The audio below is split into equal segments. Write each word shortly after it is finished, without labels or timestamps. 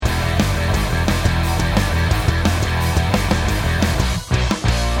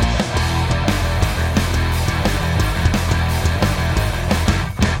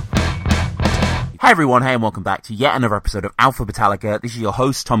Hi everyone, hey and welcome back to yet another episode of Alpha Metallica. This is your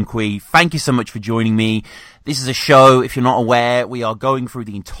host Tom Quee. Thank you so much for joining me. This is a show, if you're not aware, we are going through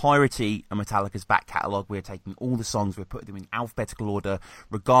the entirety of Metallica's back catalogue. We're taking all the songs, we're putting them in alphabetical order,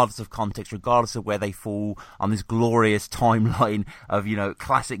 regardless of context, regardless of where they fall on this glorious timeline of,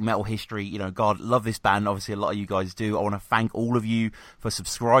 classic metal history. God, love this band. Obviously, a lot of you guys do. I want to thank all of you for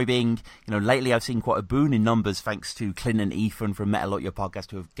subscribing. Lately I've seen quite a boon in numbers thanks to Clint and Ethan from Metal Your Podcast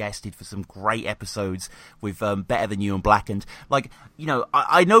who have guested for some great episodes with Better Than You and Blackened.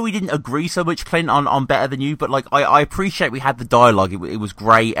 I know we didn't agree so much, Clint, on Better Than You, but I appreciate we had the dialogue. It was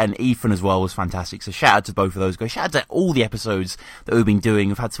great, and Ethan as well was fantastic. So shout out to both of those guys. Shout out to all the episodes that we've been doing.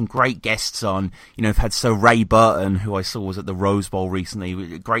 We've had some great guests on. We've had Sir Ray Burton, who I saw was at the Rose Bowl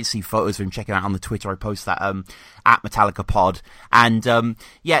recently. Great to see photos of him. Checking out on the Twitter. I post that at Metallica Pod. And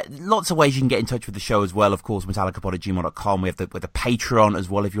lots of ways you can get in touch with the show as well. Of course, metallicapod@gmail.com. We have the Patreon as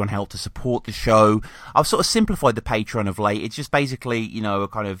well if you want help to support the show. I've sort of simplified the Patreon of late. It's just basically, a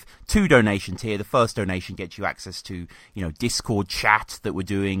kind of 2 donation tier. The first donation gets you access to, Discord chat that we're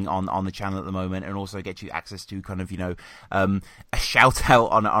doing on the channel at the moment, and also gets you access to kind of, a shout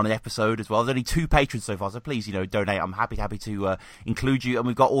out on an episode as well. There's only 2 patrons so far, so please, donate. I'm happy to include you. And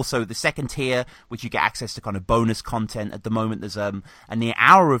we've got also the second tier, which you get access to kind of bonus content. At the moment, there's a near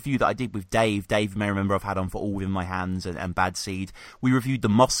hour review that I did with Dave. Dave, you may remember, I've had on for All Within My Hands and Bad Seed. We reviewed the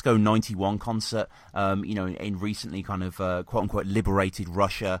Moscow 91 concert, in recently kind of quote unquote liberated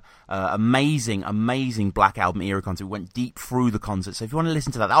Russia. Amazing Black Album era concert. We went deep through the concert. So if you want to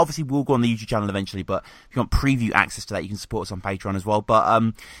listen to that obviously will go on the YouTube channel eventually, but if you want preview access to that, you can support us on Patreon as well.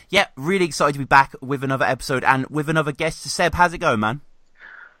 But really excited to be back with another episode and with another guest. Seb, how's it going, man?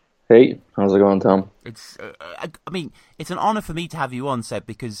 Hey, how's it going, Tom? It's it's an honor for me to have you on, Seb,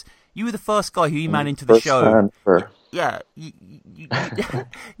 because you were the first guy who emailed into the show. Yeah,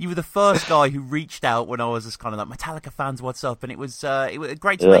 you were the first guy who reached out when I was just kind of like, Metallica fans, what's up? And it was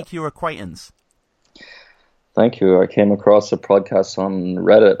great to make your acquaintance. Thank you. I came across a podcast on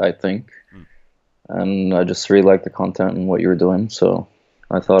Reddit, I think, and I just really liked the content and what you were doing, so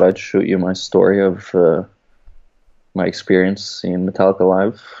I thought I'd shoot you my story of my experience seeing Metallica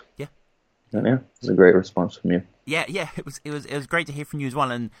live. Yeah. And it was a great response from you. Yeah, it was great to hear from you as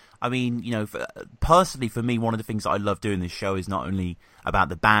well. And I mean, personally for me, one of the things that I love doing this show is not only about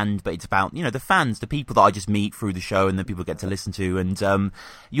the band, but it's about, the fans, the people that I just meet through the show and the people get to listen to. And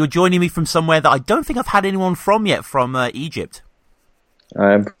you're joining me from somewhere that I don't think I've had anyone from yet, from Egypt.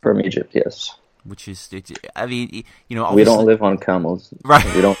 I'm from Egypt, yes. Which is, we don't live on camels.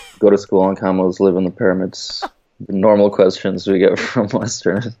 Right. We don't go to school on camels, live in the pyramids. The normal questions we get from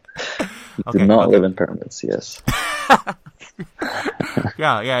Westerners. Do not live in pyramids, yes.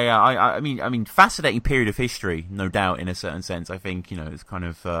 Yeah. I mean, fascinating period of history, no doubt, in a certain sense. I think, it's kind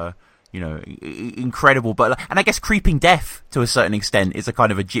of, incredible. But, and I guess Creeping Death, to a certain extent, is a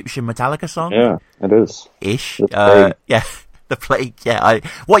kind of Egyptian Metallica song. Yeah, it is. Ish. The Plague, yeah.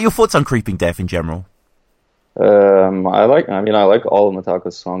 What are your thoughts on Creeping Death in general? I like all of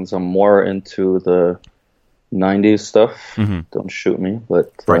Metallica's songs. I'm more into the 90s stuff. Mm-hmm. Don't shoot me,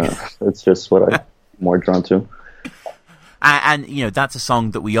 but it's just what I'm more drawn to. And that's a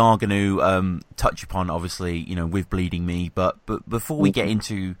song that we are going to touch upon, obviously, with Bleeding Me. But before we get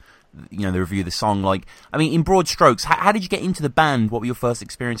into the review of the song, in broad strokes, how did you get into the band? What were your first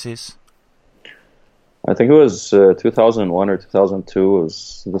experiences? I think it was 2001 or 2002. It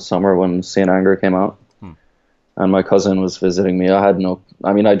was the summer when Saint Anger came out, and my cousin was visiting me. I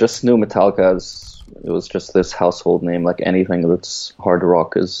just knew Metallica as it was just this household name, like anything that's hard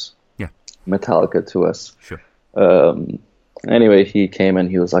rock is Metallica to us. Sure. Anyway, he came and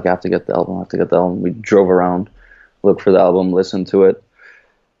he was like, I have to get the album. We drove around, looked for the album, listened to it.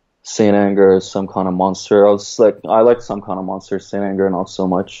 Saint Anger, Some Kind of Monster. I was like, I liked Some Kind of Monster, Saint Anger not so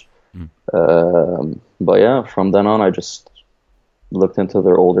much. But yeah, from then on, I just looked into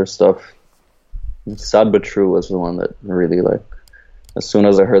their older stuff. Sad But True was the one that really, as soon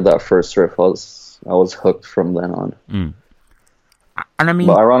as I heard that first riff, I was hooked from then on. And I mean,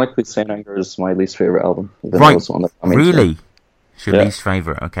 but ironically, Saint Anger is my least favorite album. Right? Really? It's your least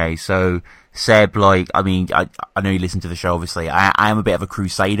favorite? Okay, so Seb, I know you listen to the show. Obviously, I am a bit of a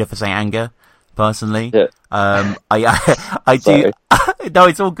crusader for Saint Anger, personally. Yeah. I do. No,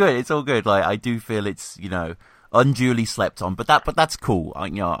 it's all good. It's all good. I do feel it's unduly slept on, but that's cool.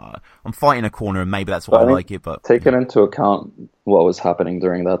 I'm fighting a corner, and maybe that's why I like it. But taking into account what was happening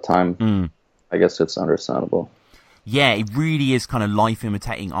during that time, I guess it's understandable. Yeah, it really is kind of life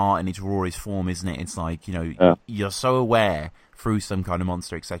imitating art in its rawest form, isn't it? It's like, you're so aware through Some Kind of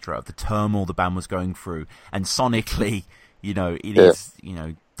Monster, etc., of the turmoil the band was going through, and sonically, it is,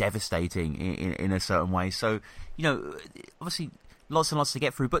 devastating in a certain way. So, you know, obviously lots and lots to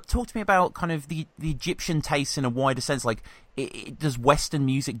get through. But talk to me about kind of the Egyptian taste in a wider sense. Like, does Western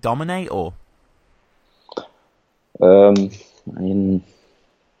music dominate, or? I mean,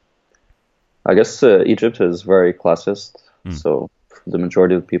 I guess Egypt is very classist, so the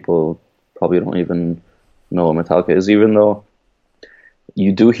majority of people probably don't even know what Metallica is, even though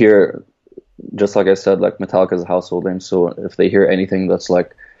you do hear, just like I said, like Metallica is a household name, so if they hear anything that's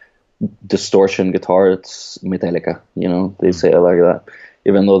like distortion guitar, it's Metallica, you know, they say it like that,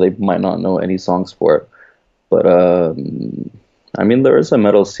 even though they might not know any songs for it. But I mean, there is a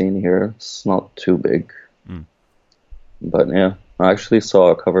metal scene here. It's not too big. But yeah, I actually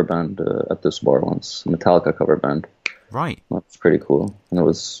saw a cover band at this bar once, a Metallica cover band. Right. That's pretty cool. And it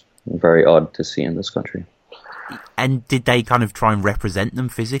was very odd to see in this country. And did they kind of try and represent them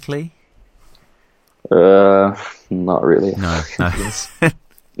physically? Not really. No.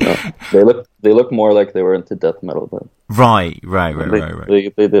 No. They look more like they were into death metal, but Right.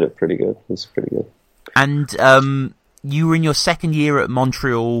 They did it pretty good. It was pretty good. And you were in your second year at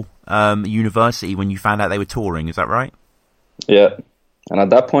Montreal University when you found out they were touring, is that right? Yeah. And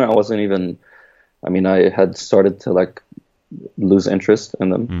at that point I wasn't even, I mean, I had started to like lose interest in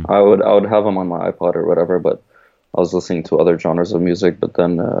them. I would have them on my iPod or whatever, but I was listening to other genres of music. But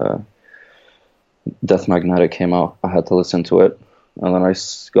then Death Magnetic came out. I had to listen to it, and then I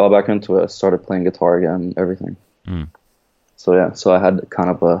got back into it. I started playing guitar again, everything. So yeah, so I had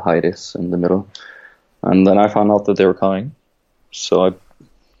kind of a hiatus in the middle, and then I found out that they were coming, so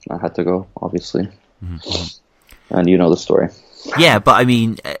I had to go, obviously. And you know the story. Yeah, but I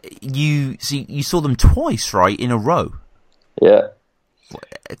mean, you saw them twice, right, in a row? Yeah.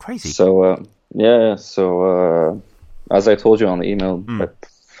 Crazy. So, as I told you on the email, I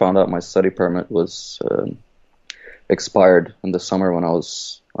found out my study permit was expired in the summer when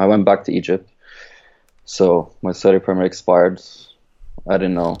I went back to Egypt. So my study permit expired. I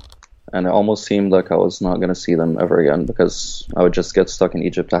didn't know. And it almost seemed like I was not going to see them ever again because I would just get stuck in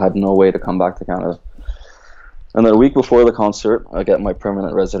Egypt. I had no way to come back to Canada. And then a week before the concert, I get my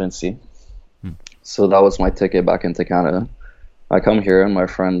permanent residency. So that was my ticket back into Canada. I come here and my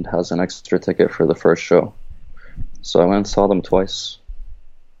friend has an extra ticket for the first show. So I went and saw them twice.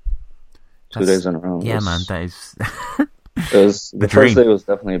 2 days in a row. Yeah, man, that is... the first day was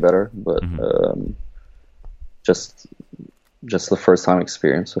definitely better, but just the first time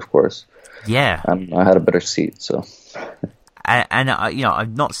experience, of course. Yeah. And I had a better seat, so... And you know,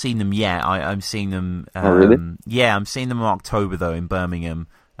 I've not seen them yet. I'm seeing them. Oh, really? Yeah, I'm seeing them in October though in Birmingham,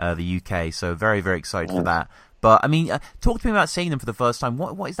 the UK. So very, very excited for that. But I mean, talk to me about seeing them for the first time.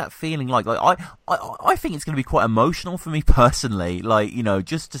 What is that feeling like? Like I think it's going to be quite emotional for me personally. Like, you know,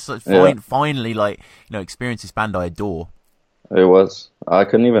 just to sort of finally like, you know, experience this band I adore. It was. I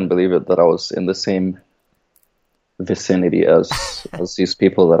couldn't even believe it that I was in the same vicinity as these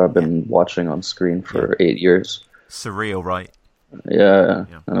people that I've been watching on screen for 8 years. Surreal, right? Yeah.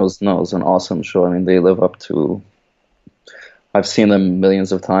 And it was an awesome show. I mean, they live up to. I've seen them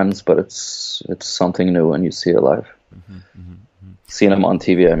millions of times, but it's something new when you see it live. Seen them on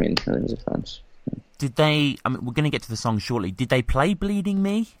TV, I mean, millions of times. Did they? I mean, we're going to get to the song shortly. Did they play "Bleeding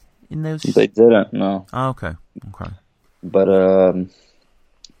Me" in those? They didn't. No. Oh, okay. But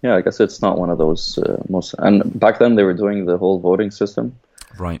yeah, I guess it's not one of those most. And back then they were doing the whole voting system,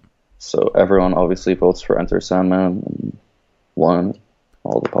 right? So everyone obviously votes for Enter Sandman and won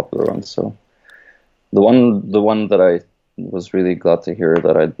all the popular ones. So the one that I was really glad to hear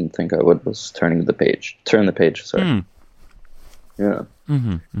that I didn't think I would was Turn the Page. Sorry. Yeah.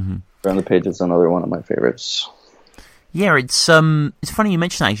 Turn the Page is another one of my favorites. Yeah, it's funny you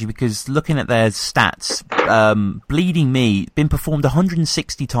mention that actually because looking at their stats, Bleeding Me been performed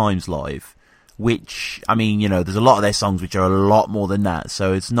 160 times live. Which, I mean, you know, there's a lot of their songs which are a lot more than that,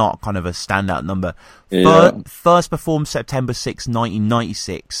 so it's not kind of a standout number. Yeah. First performed September 6,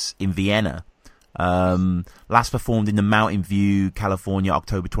 1996 in Vienna. Last performed in the Mountain View, California,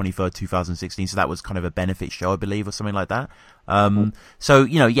 October 23rd, 2016, so that was kind of a benefit show, I believe, or something like that. So,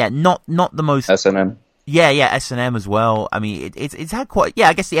 you know, yeah, not the most... S&M. Yeah, S&M as well. I mean, it's had quite... Yeah,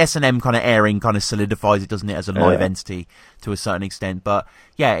 I guess the S&M kind of airing kind of solidifies it, doesn't it, as a live entity to a certain extent. But,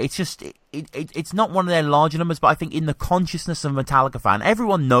 yeah, it's just... It's not one of their larger numbers, but I think in the consciousness of a Metallica fan,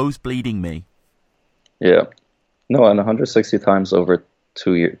 everyone knows Bleeding Me. Yeah. No, and 160 times over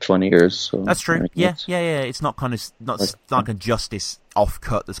 20 years. So that's true. Yeah. It's not kind of... not like a Justice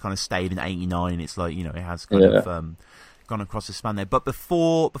offcut that's kind of stayed in 89. It's like, you know, it has kind of... gone across the span there. But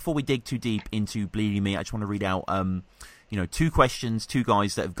before we dig too deep into Bleeding Me, I just want to read out you know, two questions, two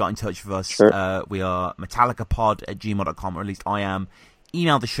guys that have got in touch with us. Sure. We are metallicapod@gmail.com, or at least I am.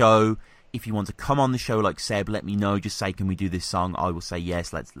 email the show. If you want to come on the show like Seb, let me know. Just say, can we do this song? I will say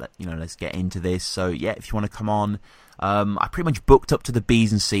yes. Let's get into this. So yeah, if you want to come on, I pretty much booked up to the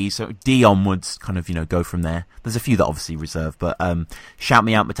B's and C's. So D onwards, kind of, go from there. There's a few that obviously reserved, but shout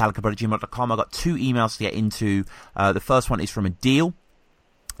me out, metallicapod@gmail.com. I got 2 emails to get into. The first one is from Adil.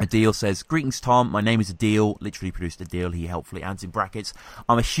 Adil says, greetings Tom, my name is Adil, literally produced Adil, he helpfully adds in brackets.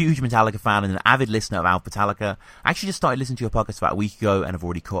 I'm a huge Metallica fan and an avid listener of Alpha Metallica. I actually just started listening to your podcast about a week ago and have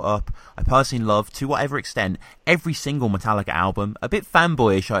already caught up. I personally love, to whatever extent, every single Metallica album. A bit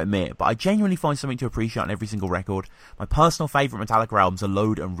fanboyish, I admit, but I genuinely find something to appreciate on every single record. My personal favourite Metallica albums are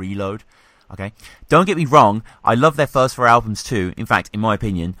Load and Reload. Okay, don't get me wrong, I love their first 4 albums too. In fact, in my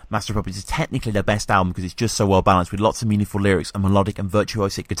opinion, Master of Puppets is technically their best album because it's just so well balanced with lots of meaningful lyrics and melodic and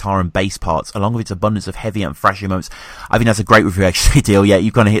virtuosic guitar and bass parts, along with its abundance of heavy and thrashy moments. I think that's a great review actually, Deal. Yeah,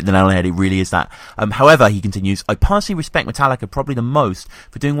 you kind of hit the nail on the head, it really is that. However, he continues, I personally respect Metallica probably the most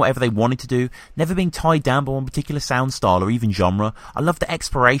for doing whatever they wanted to do, never being tied down by one particular sound style or even genre. I love the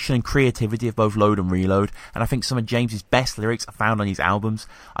exploration and creativity of both Load and Reload, and I think some of James's best lyrics are found on his albums.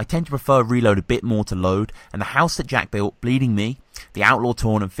 I tend to prefer Reload a bit more to Load, and The House That Jack Built, Bleeding Me, The Outlaw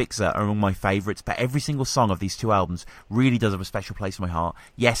Torn and Fixer are among my favourites, but every single song of these 2 albums really does have a special place in my heart.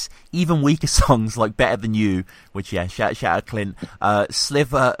 Yes, even weaker songs like Better Than You, which shout out Clint,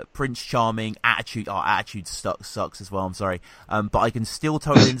 Sliver, Prince Charming, Attitude sucks as well, I'm sorry, but I can still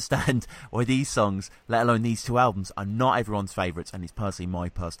totally understand why these songs, let alone these 2 albums, are not everyone's favourites, and it's personally my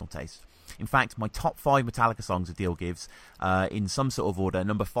personal taste. In fact, my top 5 Metallica songs Adil gives, in some sort of order.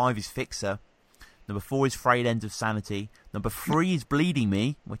 Number 5 is Fixer. Number 4 is Frayed End of Sanity. Number 3 is Bleeding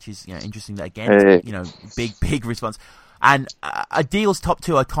Me, which is interesting that again, big response. And Adil's top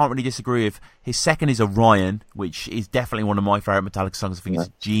 2, I can't really disagree with. His second is Orion, which is definitely one of my favourite Metallica songs. I think it's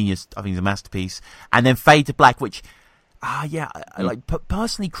genius. I think it's a masterpiece. And then Fade to Black, which, I like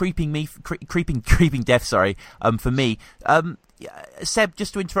personally creeping death. Sorry, for me. Seb,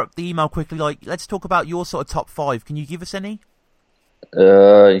 just to interrupt the email quickly, let's talk about your sort of top 5. Can you give us any?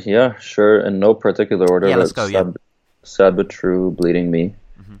 Yeah, sure. In no particular order. Yeah, let's go. Sad But True, Bleeding Me.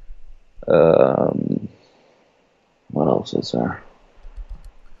 Mm-hmm. What else is there?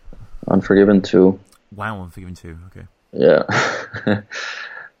 Unforgiven 2. Wow, Unforgiven 2. Okay. Yeah.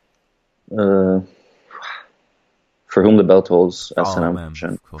 For Whom the Bell Tolls, S&M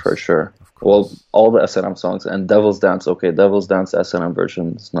version, for sure. Well, all the S&M songs, and Devil's Dance. Okay, Devil's Dance S&M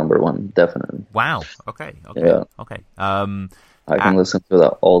version is number 1, definitely. Wow. Okay. Yeah. Okay. I can listen to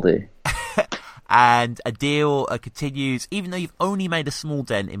that all day. And Adil continues, even though you've only made a small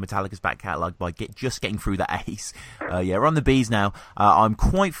dent in Metallica's back catalogue by just getting through the A's. We're on the B's now. I'm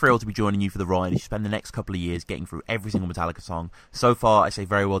quite thrilled to be joining you for the ride. You spend the next couple of years getting through every single Metallica song. So far, I say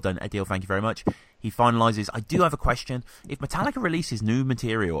very well done, Adil. Thank you very much. He finalises, I do have a question. If Metallica releases new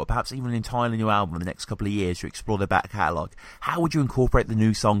material, or perhaps even an entirely new album in the next couple of years to explore their back catalogue, how would you incorporate the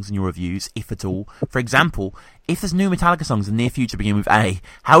new songs in your reviews, if at all? For example, if there's new Metallica songs in the near future begin with A,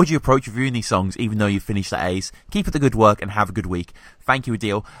 how would you approach reviewing these songs even though you've finished the A's? Keep up the good work and have a good week. Thank you,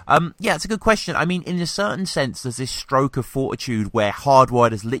 Adil. Yeah, it's a good question. I mean, in a certain sense, there's this stroke of fortitude where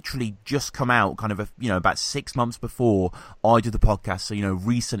Hardwired has literally just come out kind of, about 6 months before I do the podcast. So,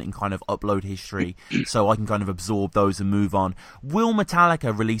 recent in kind of upload history. So I can kind of absorb those and move on. Will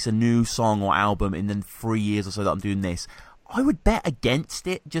Metallica release a new song or album in the 3 years or so that I'm doing this? I would bet against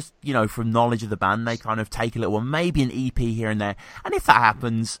it, just, from knowledge of the band. They kind of take a little one, maybe an EP here and there. And if that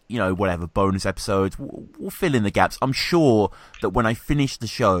happens, whatever, bonus episodes, we'll fill in the gaps. I'm sure that when I finish the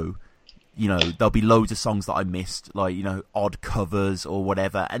show, there'll be loads of songs that I missed, like, odd covers or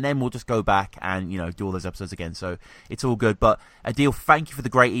whatever. And then we'll just go back and, do all those episodes again. So it's all good. But Adil, thank you for the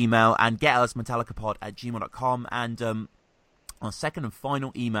great email. And get us metallicapod@gmail.com. And our second and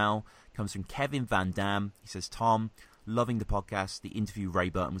final email comes from Kevin Van Dam. He says, Tom, loving the podcast. The interview with Ray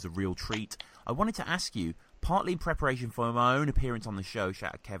Burton was a real treat. I wanted to ask you, partly in preparation for my own appearance on the show,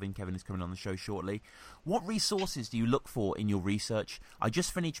 shout out Kevin. Kevin is coming on the show shortly. What resources do you look for in your research? I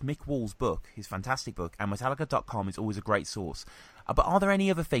just finished Mick Wall's book, his fantastic book, and Metallica.com is always a great source. But are there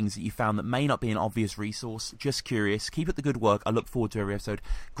any other things that you found that may not be an obvious resource? Just curious. Keep up the good work. I look forward to every episode.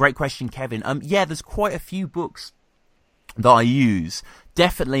 Great question, Kevin. Yeah, there's quite a few books that I use,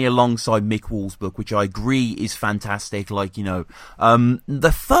 definitely alongside Mick Wall's book, which I agree is fantastic. The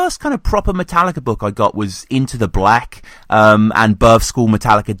first kind of proper Metallica book I got was Into the Black, and Birth School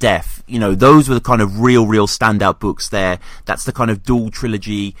Metallica Death. Those were the kind of real standout books there. That's the kind of dual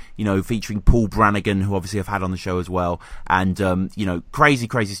trilogy, featuring Paul Brannigan, who obviously I've had on the show as well. And, crazy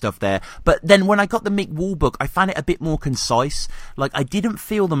stuff there. But then when I got the Mick Wall book, I found it a bit more concise. I didn't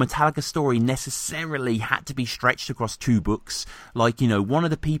feel the Metallica story necessarily had to be stretched across 2 books. one of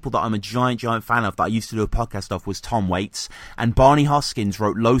the people that I'm a giant fan of that I used to do a podcast of was Tom Waits, and Barney Hoskins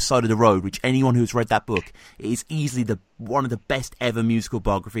wrote Low Side of the Road, which anyone who's read that book, it is easily one of the best ever musical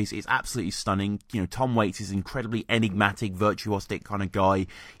biographies. It's absolutely stunning. Tom Waits is an incredibly enigmatic, virtuosic kind of guy,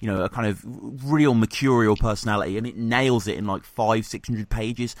 a kind of real mercurial personality, and it nails it in like 500-600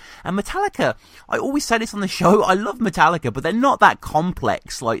 pages. And Metallica, I always say this on the show, I love Metallica, but they're not that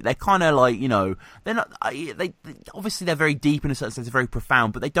complex. Like, they're kind of like, they're not, they obviously they're very deep in a certain sense, they're very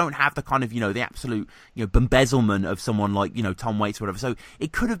profound, but they don't have the kind of, the absolute, embezzlement of someone like, Tom Waits or whatever. So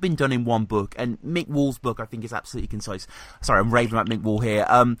it could have been done in one book, and Mick Wall's book, I think, is absolutely concise. Sorry, I'm raving about Mick Wall here.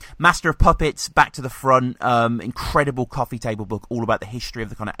 Master of Puppets, Back to the Front, incredible coffee table book, all about the history of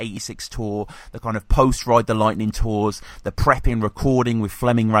the kind of 86 tour, the kind of post-Ride the Lightning tours, the prepping, recording with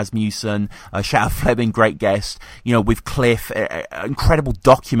Flemming Rasmussen, shout out Flemming, great guest, with Cliff, incredible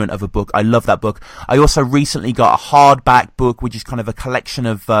document of a book. I love that book. I also recently got a hardback book, which is kind of a collection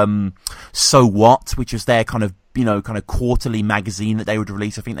of So What, which was their kind of quarterly magazine that they would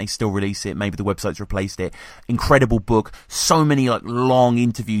release. I think they still release it. Maybe the website's replaced it. Incredible book. So many like long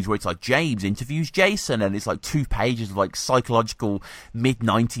interviews where it's like James interviews Jason, and it's like 2 pages of like psychological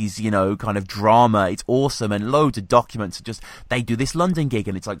mid-90s, kind of drama. It's awesome, and loads of documents. Just they do this London gig,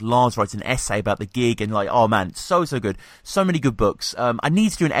 and it's like Lars writes an essay about the gig, and like, oh man, it's so good. So many good books. I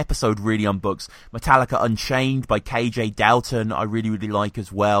need to do an episode really on books. Metallica Unchained by KJ Dalton, I really like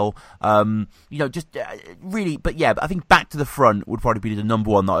as well. Really. But yeah, I think Back to the Front would probably be the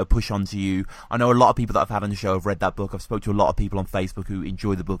number one that I would push on to you. I know a lot of people that I've had on the show have read that book. I've spoken to a lot of people on Facebook who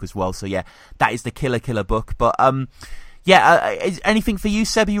enjoy the book as well. So yeah, that is the killer book. But is anything for you,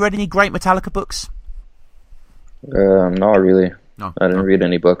 Seb? Have you read any great Metallica books? Not really. No, I didn't read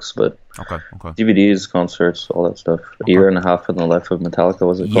any books, but okay. DVDs, concerts, all that stuff. A year and a half in the life of Metallica,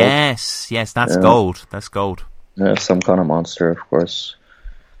 was it called? Yes, that's gold. That's gold. Yeah, Some Kind of Monster, of course.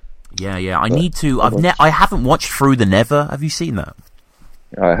 Yeah. I need to. I haven't watched Through the Never. Have you seen that?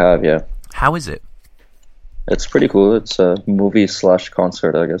 I have, yeah. How is it? It's pretty cool. It's a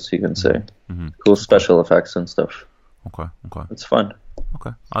movie/concert, I guess you can say. Mm-hmm. Cool special effects and stuff. Okay. It's fun.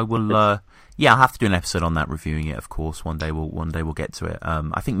 Okay. I will. I'll have to do an episode on that, reviewing it. Of course, one day we'll get to it.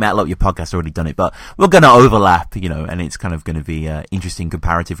 I think Metal Up Your Podcast has already done it, but we're going to overlap, and it's kind of going to be interesting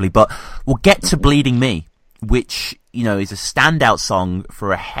comparatively. But we'll get to Bleeding Me, which is a standout song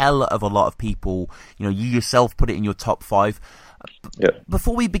for a hell of a lot of people. You yourself put it in your top 5. Yeah.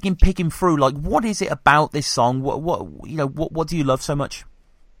 Before we begin picking through, like, what is it about this song? What do you love so much?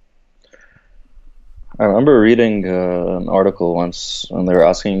 I remember reading an article once, and they were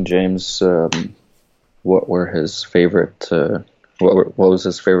asking James what were his favorite, what was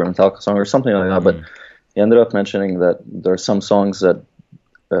his favorite Metallica song or something like that. But he ended up mentioning that there are some songs that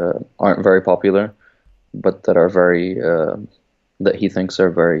aren't very popular, but that are very that he thinks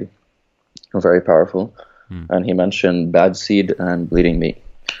are very powerful. And he mentioned Bad Seed and Bleeding Me.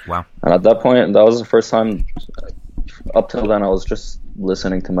 Wow. And at that point, that was the first time. Up till then, I was just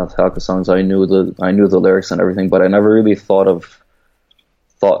listening to Metallica songs. I knew the lyrics and everything, but I never really thought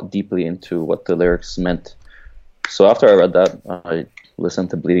deeply into what the lyrics meant. So after I read that, I listened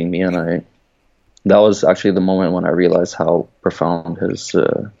to Bleeding Me, and that was actually the moment when I realized how profound his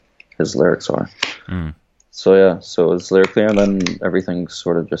lyrics are. So yeah, so it's lyrically, and then everything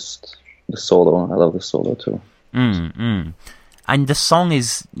sort of just the solo. I love the solo too. And the song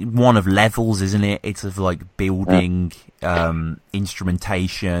is one of levels, isn't it? It's of like building,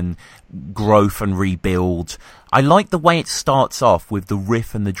 instrumentation, growth and rebuild. I like the way it starts off with the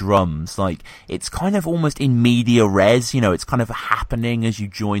riff and the drums. Like, it's kind of almost in media res, it's kind of happening as you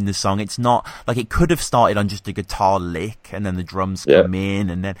join the song. It's not like it could have started on just a guitar lick and then the drums come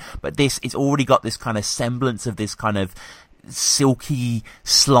in, but it's already got this kind of semblance of this kind of silky,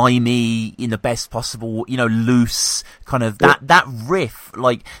 slimy, in the best possible, loose kind of that riff.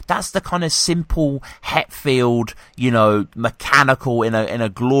 Like, that's the kind of simple Hetfield, mechanical in a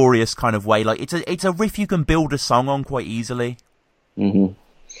glorious kind of way. Like, it's a riff you can build a song on quite easily. Mm-hmm.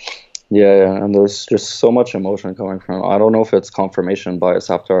 Yeah, and there's just so much emotion coming from. I don't know if it's confirmation bias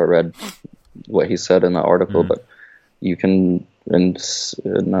after I read what he said in the article, but you can and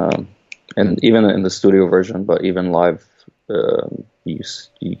even in the studio version, but even live. You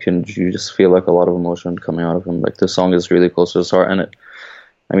just feel like a lot of emotion coming out of him. Like, the song is really close to his heart, and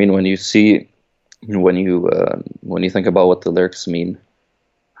when you think about what the lyrics mean,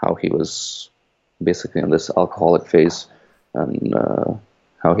 how he was basically in this alcoholic phase, and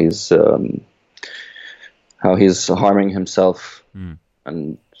how he's harming himself,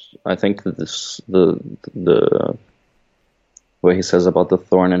 and I think that the what he says about the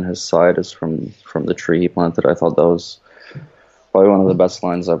thorn in his side is from the tree he planted. I thought that was probably one of the best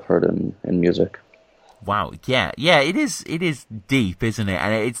lines I've heard in music. Wow, yeah, it is deep, isn't it?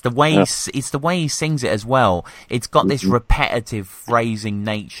 And it's the way it's the way he sings it as well. It's got this repetitive phrasing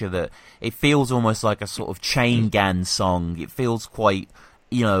nature that it feels almost like a sort of chain gang song. It feels quite,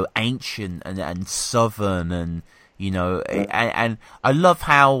 ancient and southern, and and I love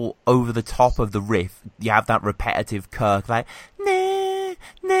how over the top of the riff you have that repetitive Kirk like nah,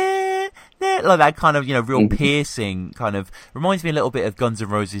 nah, nah, like that kind of real piercing kind of reminds me a little bit of Guns N'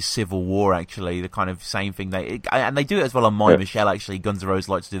 Roses' Civil War, actually, the kind of same thing and they do it as well on My Michelle. Actually, Guns N' Roses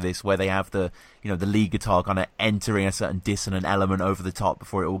like to do this where they have the the lead guitar kind of entering a certain dissonant element over the top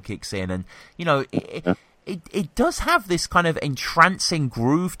before it all kicks in, and it does have this kind of entrancing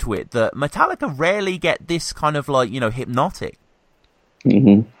groove to it that Metallica rarely get this kind of hypnotic.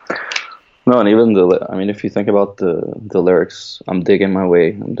 Mm-hmm. No, and even if you think about the lyrics, I'm digging my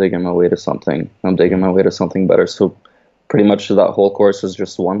way to something, I'm digging my way to something better. So pretty much that whole chorus is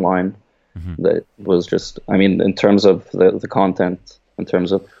just one line that was just, in terms of the content, in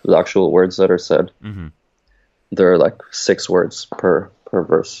terms of the actual words that are said, there are like 6 words per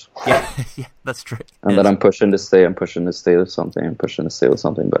verse. Yeah, that's true. And then I'm pushing to stay with something, I'm pushing to stay with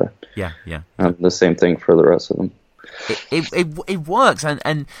something better. Yeah. And the same thing for the rest of them. It works, and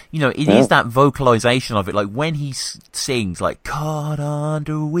it is that vocalization of it, like when he sings like caught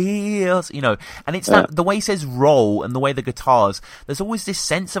under wheels, and it's that the way he says roll and the way the guitars, there's always this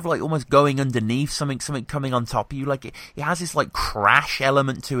sense of like almost going underneath something coming on top of you, like it has this like crash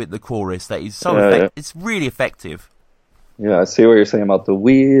element to it, the chorus, that is so it's really effective. Yeah, I see what you're saying about the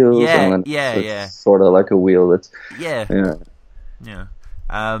wheels. Yeah. It's sort of like a wheel that's yeah. And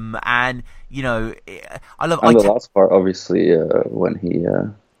I love. And the last part, obviously, when he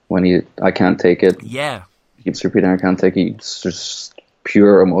I can't take it. Yeah, he keeps repeating, I can't take it. It's just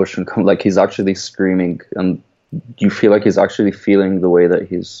pure emotion. Like he's actually screaming, and you feel like he's actually feeling the way that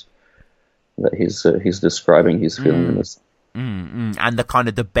he's describing. He's feeling this. And the kind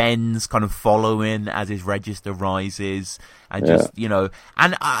of the bends kind of following as his register rises, and just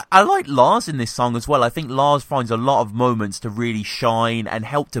and I like Lars in this song as well. I think Lars finds a lot of moments to really shine and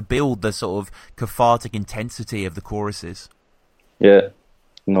help to build the sort of cathartic intensity of the choruses. Yeah,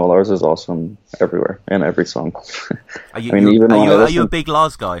 no, Lars is awesome everywhere in every song. Are you a big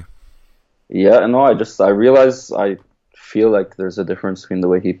Lars guy? Yeah, no, I realize I feel like there's a difference between the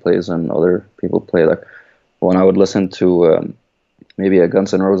way he plays and other people play. Like when I would listen to maybe a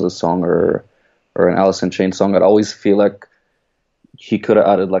Guns N' Roses song or an Alice in Chains song, I'd always feel like he could have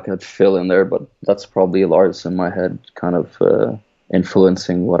added like a fill in there, but that's probably Lars in my head kind of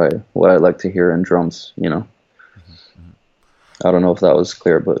influencing what I like to hear in drums, I don't know if that was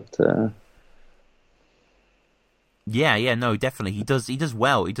clear, but Yeah, no, definitely. He does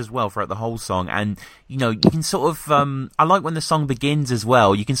well throughout the whole song, and you can sort of I like when the song begins as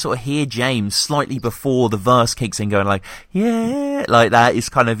well. You can sort of hear James slightly before the verse kicks in going like, yeah, like that. It's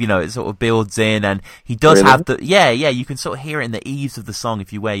kind of, it sort of builds in, and he does have the you can sort of hear it in the eaves of the song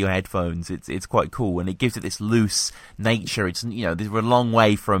if you wear your headphones. It's quite cool, and it gives it this loose nature. It's we're a long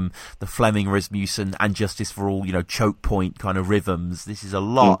way from the Fleming, Rasmussen and Justice for All, choke point kind of rhythms. This is a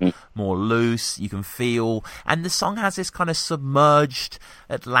lot more loose. You can feel, and the song has this kind of submerged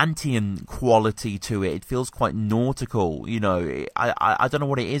Atlantean quality to it. It feels quite nautical, I don't know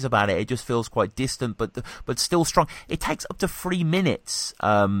what it is about it. It just feels quite distant, but still strong. It takes up to 3 minutes,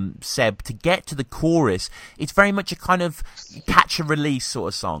 Seb, to get to the chorus. It's very much a kind of catch and release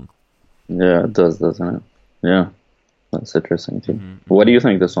sort of song. Yeah, it does, doesn't it? Yeah, that's interesting too. What do you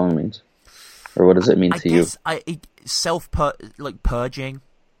think the song means, or what does it mean to you? Purging.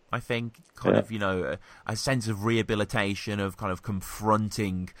 I think kind of, a sense of rehabilitation, of kind of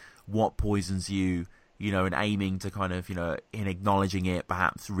confronting what poisons you, and aiming to kind of, in acknowledging it,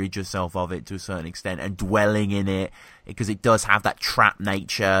 perhaps rid yourself of it to a certain extent, and dwelling in it, because it does have that trap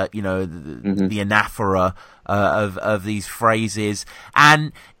nature, the anaphora of these phrases,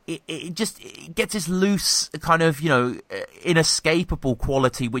 and it gets this loose kind of, inescapable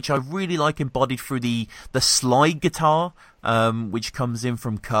quality, which I really like embodied through the slide guitar, which comes in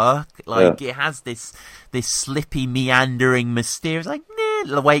from Kirk. It has this slippy, meandering, mysterious, like,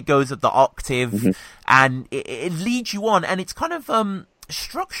 the way it goes at the octave, and it leads you on, and it's kind of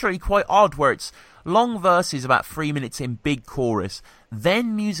structurally quite odd, where it's long verses about 3 minutes in, big chorus,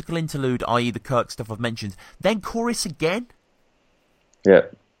 then musical interlude, i.e. the Kirk stuff I've mentioned, then chorus again. Yeah.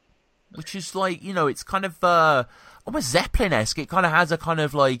 Which is like, it's kind of almost Zeppelin-esque. It kind of has a kind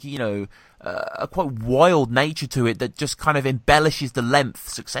of like, a quite wild nature to it that just kind of embellishes the length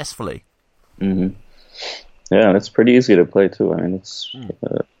successfully. Yeah, and it's pretty easy to play too. I mean, it's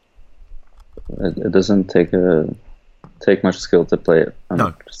it doesn't take a take much skill to play it, and No.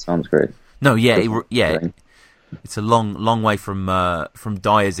 it just sounds great. No, yeah, Playing. it's a long way from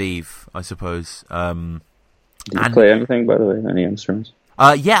Dyer's Eve, I suppose. Do you play anything, by the way? Any instruments?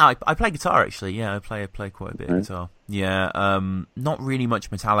 Yeah, I play guitar actually. Yeah, I play quite a bit of guitar. Yeah, not really much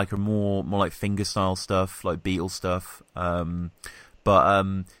Metallica, more like fingerstyle stuff, like Beatles stuff.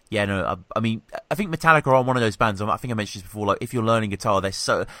 Yeah, no, I mean, I think Metallica are one of those bands. I think I mentioned this before. Like, if you're learning guitar, they're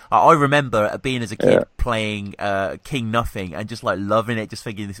so. I remember being as a kid playing King Nothing and just like loving it, just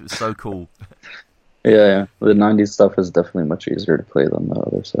thinking this was so cool. Yeah. The '90s stuff is definitely much easier to play than the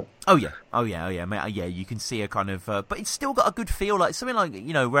other stuff. Oh yeah. Mate, yeah, you can see a kind of, but it's still got a good feel. Like something like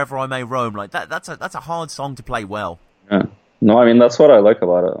Wherever I May Roam. Like that's a hard song to play well. Yeah. No, I mean that's what I like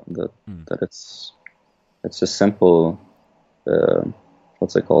about it. That it's just simple.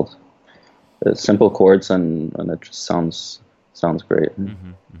 What's it called? Simple chords and it just sounds great.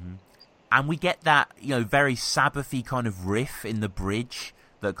 And we get that very Sabbathy kind of riff in the bridge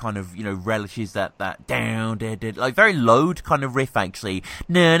that kind of relishes that down like very load kind of riff actually.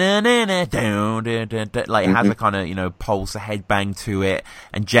 Na na na na down like it has a kind of pulse, a headbang to it,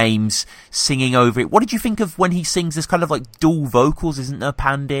 and James singing over it. What did you think of when he sings this kind of like dual vocals? Isn't there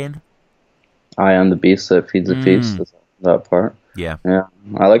panned in? I am the beast that feeds the feast. That part. Yeah.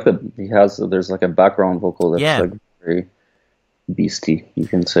 I like that he has. There's like a background vocal that's like very beastie, you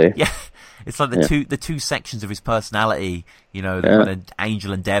can say. Yeah. It's like the two sections of his personality, the kind of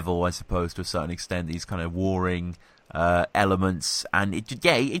angel and devil, I suppose, to a certain extent. These kind of warring elements, and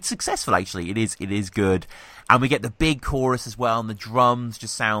it's successful actually. It is good, and we get the big chorus as well, and the drums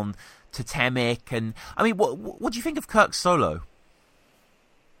just sound totemic. And I mean, what do you think of Kirk's solo?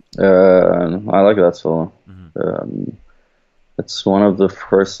 I like that solo. It's one of the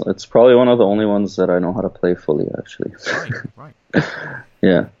first. It's probably one of the only ones that I know how to play fully, actually. Right.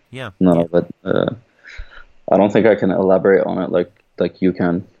 Yeah. No, but I don't think I can elaborate on it like you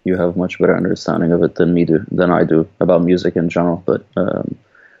can. You have much better understanding of it than I do about music in general. But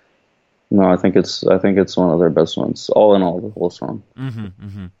no, I think it's one of their best ones. All in all, the whole song.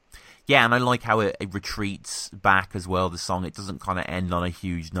 Yeah, and I like how it retreats back as well. The song, it doesn't kind of end on a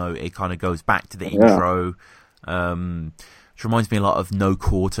huge note. It kind of goes back to the intro. Which reminds me a lot of No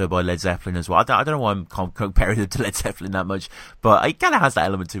Quarter by Led Zeppelin as well. I don't know why I'm comparing them to Led Zeppelin that much, but it kind of has that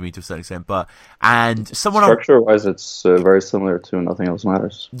element to me to a certain extent. Structure-wise, it's very similar to Nothing Else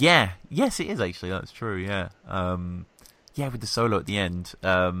Matters. Yeah, yes, it is actually. That's true. Yeah, with the solo at the end.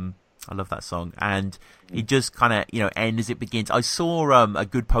 I love that song, and it just kind of ends as it begins. I saw a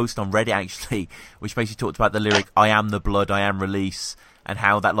good post on Reddit actually, which basically talked about the lyric "I am the blood, I am release," and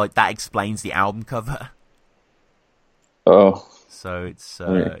how that explains the album cover. Oh. So it's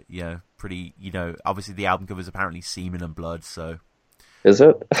pretty. Obviously the album cover is apparently semen and blood. So. Is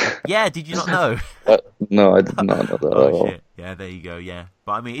it? Yeah. Did you not know? No, I did not know that at all. Shit. Yeah, there you go. Yeah,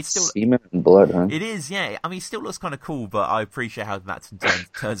 but I mean, it's still semen and blood. Huh? It is. Yeah. I mean, it still looks kind of cool, but I appreciate how that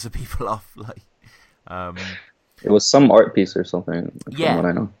turns the people off. Like, it was some art piece or something. Yeah, from what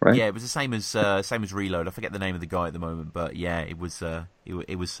I know, right? Yeah, it was the same as Reload. I forget the name of the guy at the moment, but yeah, it was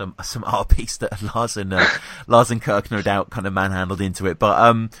some art piece that Lars and Kirk no doubt kind of manhandled into it. But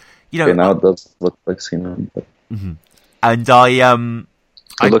okay, now it does look like semen. But... And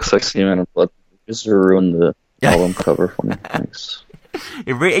it looks like semen and blood. Just ruined the album cover for me. Thanks.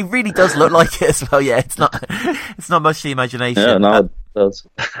 It really does look like it as well. Yeah, it's not much the imagination. Yeah, no, it does.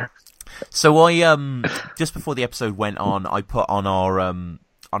 So I just before the episode went on, I put on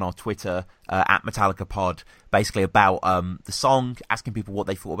our Twitter at Metallica Pod basically about the song, asking people what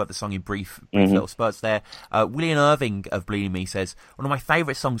they thought about the song in brief little spurts there. William Irving of Bleeding Me says, one of my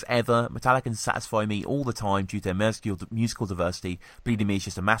favourite songs ever. Metallica can satisfy me all the time due to their musical diversity. Bleeding Me is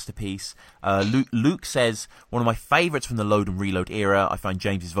just a masterpiece. Luke says, one of my favourites from the Load and Reload era. I find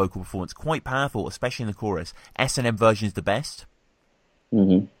James's vocal performance quite powerful, especially in the chorus. S&M version is the best.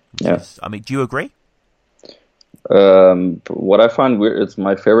 Yeah. I mean, do you agree? What I find weird is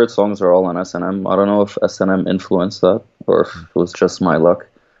my favorite songs are all on S&M. I don't know if S&M influenced that or if it was just my luck.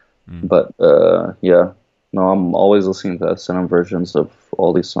 But yeah, no, I'm always listening to S&M versions of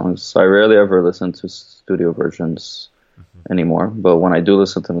all these songs. I rarely ever listen to studio versions anymore. But when I do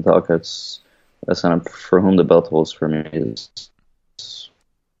listen to Metallica, it's S&M. For Whom the Bell Tolls for me is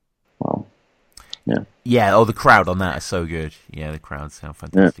wow. Yeah. Yeah, the crowd on that is so good. Yeah, the crowd sound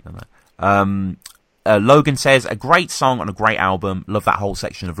fantastic on that. Logan says, a great song on a great album. Love that whole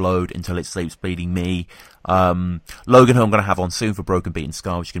section of Load, Until It Sleeps Bleeding Me. Logan, who I'm going to have on soon for Broken Beaten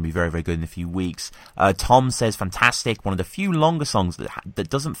Scar, which is going to be very, very good in a few weeks. Tom says, fantastic. One of the few longer songs that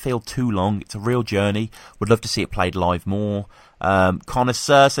doesn't feel too long. It's a real journey. Would love to see it played live more.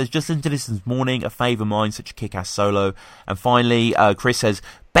 Connoisseur says, just listened to this morning, a favour of mine, such a kick-ass solo. And finally, Chris says,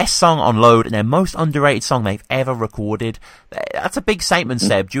 best song on Load and their most underrated song they've ever recorded. That's a big statement,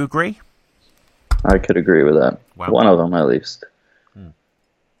 Seb. Do you agree? I could agree with that. Wow. One of them, at least. Yeah.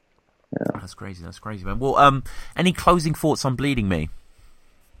 That's crazy, man. Well, any closing thoughts on Bleeding Me?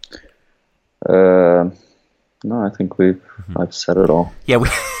 No, I think I've said it all. Yeah,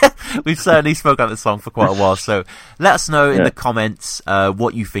 we've certainly spoken about the song for quite a while, so let us know in the comments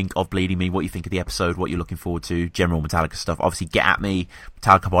what you think of Bleeding Me, what you think of the episode, what you're looking forward to, general Metallica stuff. Obviously, get at me,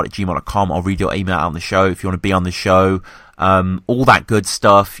 metallicapod@gmail.com. I'll read your email out on the show if you want to be on the show. All that good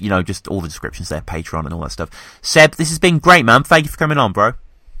stuff, just all the descriptions there, Patreon and all that stuff. Seb, this has been great, man. Thank you for coming on, bro.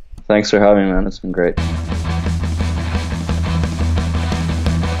 Thanks for having me, man. It's been great.